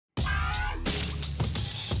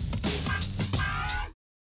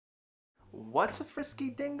What's a Frisky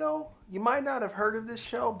Dingo? You might not have heard of this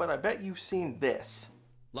show, but I bet you've seen this.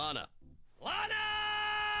 Lana. Lana!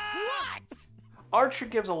 What? Archer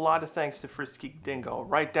gives a lot of thanks to Frisky Dingo,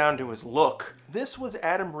 right down to his look. This was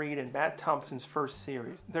Adam Reed and Matt Thompson's first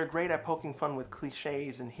series. They're great at poking fun with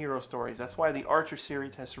cliches and hero stories. That's why the Archer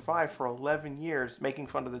series has survived for 11 years, making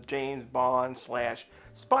fun of the James Bond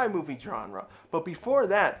 / spy movie genre. But before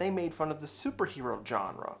that, they made fun of the superhero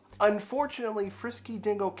genre. Unfortunately, Frisky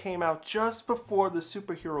Dingo came out just before the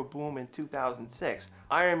superhero boom in 2006.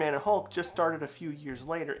 Iron Man and Hulk just started a few years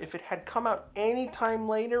later. If it had come out any time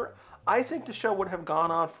later, I think the show would have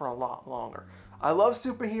gone on for a lot longer. I love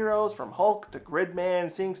superheroes, from Hulk to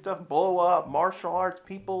Gridman, seeing stuff blow up, martial arts,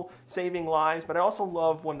 people saving lives, but I also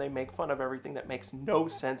love when they make fun of everything that makes no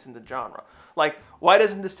sense in the genre. Like, why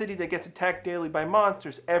doesn't the city that gets attacked daily by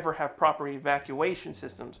monsters ever have proper evacuation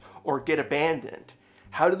systems or get abandoned?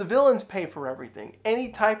 How do the villains pay for everything? Any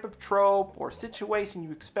type of trope or situation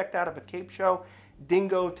you expect out of a cape show,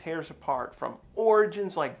 Dingo tears apart. From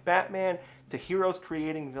origins like Batman to heroes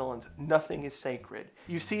creating villains, nothing is sacred.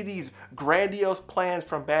 You see these grandiose plans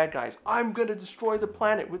from bad guys. I'm gonna destroy the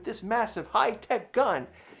planet with this massive high-tech gun.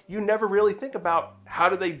 You never really think about, how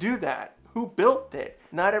do they do that? Who built it?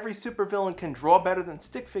 Not every supervillain can draw better than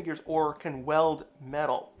stick figures or can weld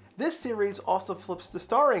metal. This series also flips the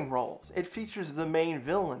starring roles. It features the main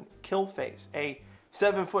villain, Killface, a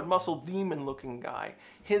 7-foot muscle demon looking guy.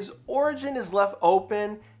 His origin is left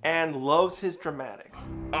open and loves his dramatics.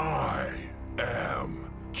 I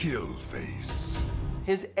am Killface.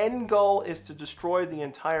 His end goal is to destroy the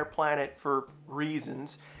entire planet for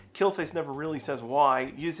reasons. Killface never really says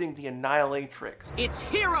why, using the Annihilatrix. It's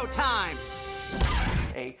hero time!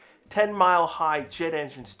 A 10-mile-high jet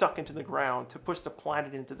engine stuck into the ground to push the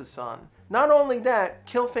planet into the sun. Not only that,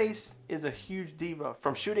 Killface is a huge diva,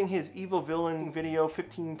 from shooting his evil villain video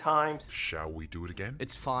 15 times. Shall we do it again?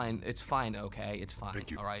 It's fine, okay? It's fine.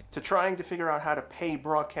 Thank you. All right. To trying to figure out how to pay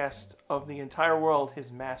broadcasts of the entire world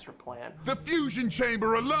his master plan. The fusion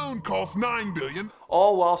chamber alone costs $9 billion.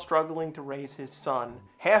 All while struggling to raise his son.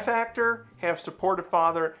 Half actor, half supportive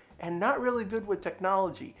father, and not really good with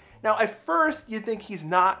technology. Now, at first, you think he's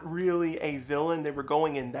not really a villain. They were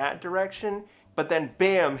going in that direction. But then,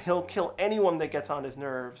 bam, he'll kill anyone that gets on his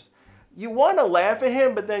nerves. You want to laugh at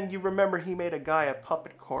him, but then you remember he made a guy a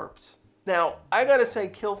puppet corpse. Now, I gotta say,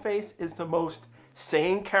 Killface is the most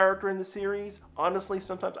sane character in the series. Honestly,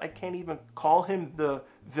 sometimes I can't even call him the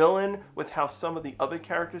villain with how some of the other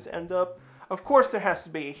characters end up. Of course, there has to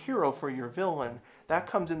be a hero for your villain. That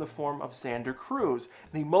comes in the form of Xander Cruz,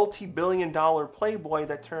 the multi-billion-dollar playboy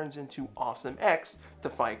that turns into Awesome X to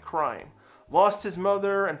fight crime. Lost his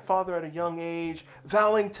mother and father at a young age,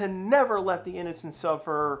 vowing to never let the innocent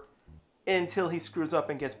suffer until he screws up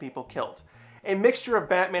and gets people killed. A mixture of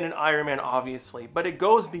Batman and Iron Man, obviously, but it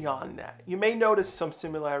goes beyond that. You may notice some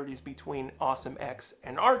similarities between Awesome X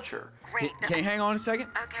and Archer. Can you hang on a second?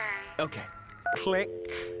 Okay. Okay. Click.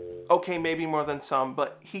 Okay, maybe more than some,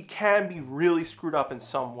 but he can be really screwed up in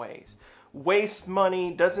some ways. Wastes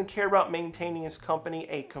money, doesn't care about maintaining his company,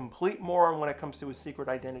 a complete moron when it comes to his secret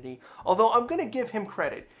identity. Although I'm gonna give him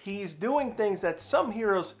credit. He's doing things that some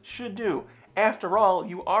heroes should do. After all,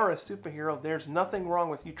 you are a superhero. There's nothing wrong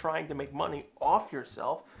with you trying to make money off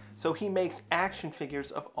yourself. So he makes action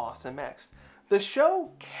figures of Awesome X. The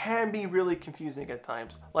show can be really confusing at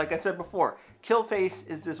times. Like I said before, Killface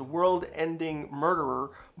is this world-ending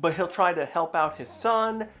murderer, but he'll try to help out his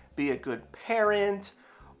son, be a good parent,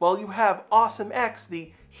 while you have Awesome X,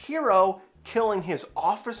 the hero, killing his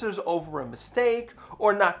officers over a mistake,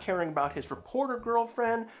 or not caring about his reporter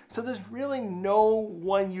girlfriend. So there's really no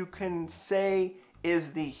one you can say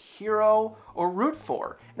is the hero or root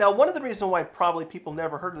for. Now, one of the reasons why probably people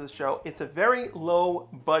never heard of the show, it's a very low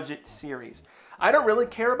budget series. I don't really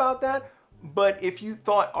care about that, but if you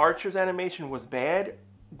thought Archer's animation was bad,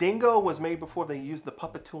 Dingo was made before they used the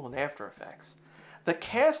puppet tool in After Effects. The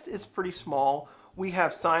cast is pretty small. We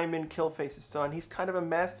have Simon, Killface's son. He's kind of a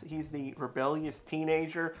mess. He's the rebellious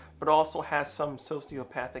teenager, but also has some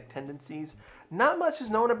sociopathic tendencies. Not much is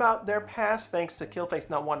known about their past, thanks to Killface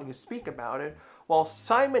not wanting to speak about it. While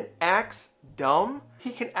Simon acts dumb, he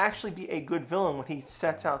can actually be a good villain when he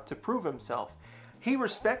sets out to prove himself. He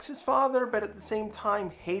respects his father, but at the same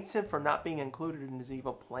time hates him for not being included in his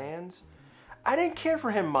evil plans. I didn't care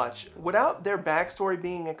for him much. Without their backstory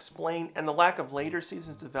being explained and the lack of later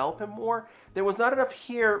seasons to develop him more, there was not enough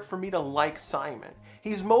here for me to like Simon.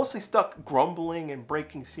 He's mostly stuck grumbling and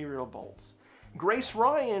breaking cereal bowls. Grace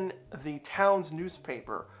Ryan, the town's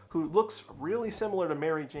newspaper, who looks really similar to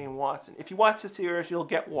Mary Jane Watson. If you watch the series, you'll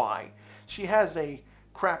get why. She has a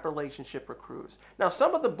crap relationship with Cruz. Now,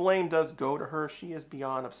 some of the blame does go to her. She is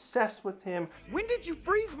beyond obsessed with him. When did you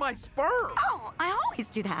freeze my sperm? Oh, I always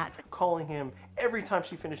do that. Calling him every time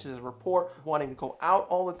she finishes a report, wanting to go out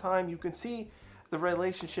all the time. You can see the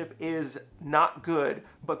relationship is not good,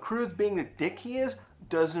 but Cruz, being the dick he is,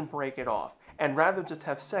 doesn't break it off, and rather just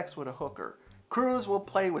have sex with a hooker. Cruz will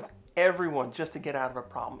play with everyone just to get out of a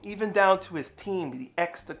problem, even down to his team, the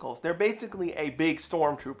Exticles. They're basically a big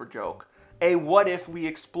stormtrooper joke. A what if we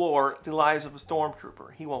explore the lives of a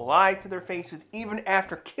stormtrooper. He will lie to their faces even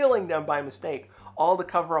after killing them by mistake, all to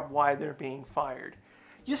cover up why they're being fired.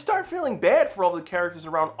 You start feeling bad for all the characters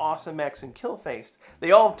around Awesome X and Killface.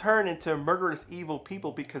 They all turn into murderous evil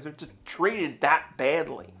people because they're just treated that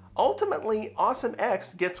badly. Ultimately, Awesome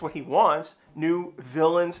X gets what he wants, new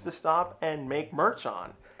villains to stop and make merch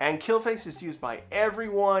on. And Killface is used by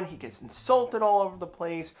everyone, he gets insulted all over the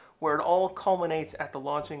place, where it all culminates at the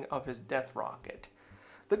launching of his death rocket.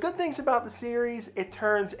 The good things about the series, it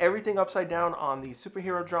turns everything upside down on the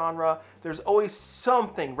superhero genre. There's always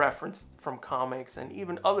something referenced from comics and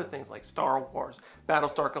even other things like Star Wars,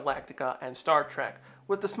 Battlestar Galactica, and Star Trek.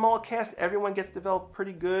 With the small cast, everyone gets developed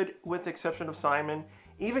pretty good, with the exception of Simon.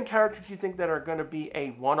 Even characters you think that are going to be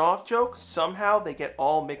a one-off joke, somehow they get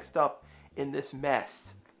all mixed up in this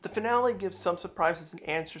mess. The finale gives some surprises and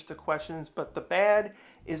answers to questions, but the bad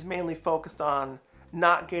is mainly focused on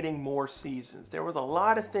not getting more seasons. There was a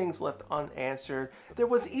lot of things left unanswered. There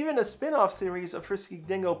was even a spin-off series of Frisky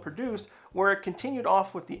Dingo produced where it continued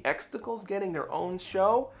off with the Exticles getting their own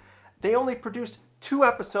show. They only produced 2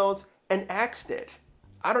 episodes and axed it.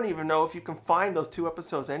 I don't even know if you can find those 2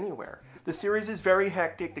 episodes anywhere. The series is very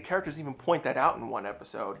hectic. The characters even point that out in one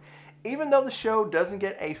episode. Even though the show doesn't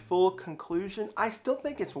get a full conclusion, I still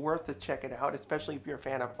think it's worth to check it out, especially if you're a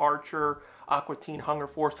fan of Archer, Aqua Teen Hunger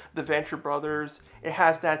Force, the Venture Brothers. It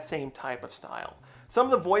has that same type of style. Some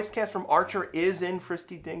of the voice cast from Archer is in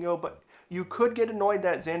Frisky Dingo, but you could get annoyed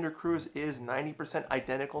that Xander Cruz is 90%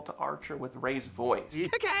 identical to Archer with Ray's voice. You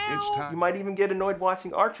might even get annoyed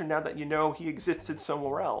watching Archer now that you know he existed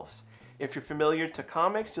somewhere else. If you're familiar to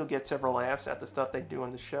comics, you'll get several laughs at the stuff they do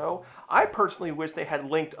in the show. I personally wish they had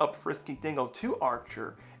linked up Frisky Dingo to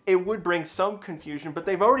Archer. It would bring some confusion, but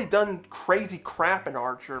they've already done crazy crap in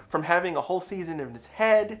Archer, from having a whole season in his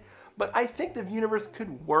head. But I think the universe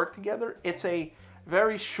could work together. It's a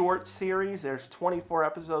very short series. There's 24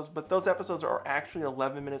 episodes, but those episodes are actually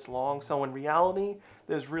 11 minutes long. So in reality,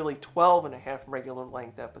 there's really 12 and a half regular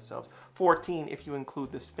length episodes. 14 if you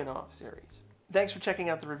include the spin-off series. Thanks for checking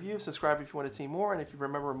out the review. Subscribe if you want to see more, and if you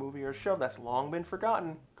remember a movie or show that's long been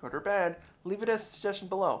forgotten, good or bad, leave it as a suggestion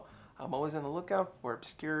below. I'm always on the lookout for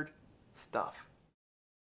obscured stuff.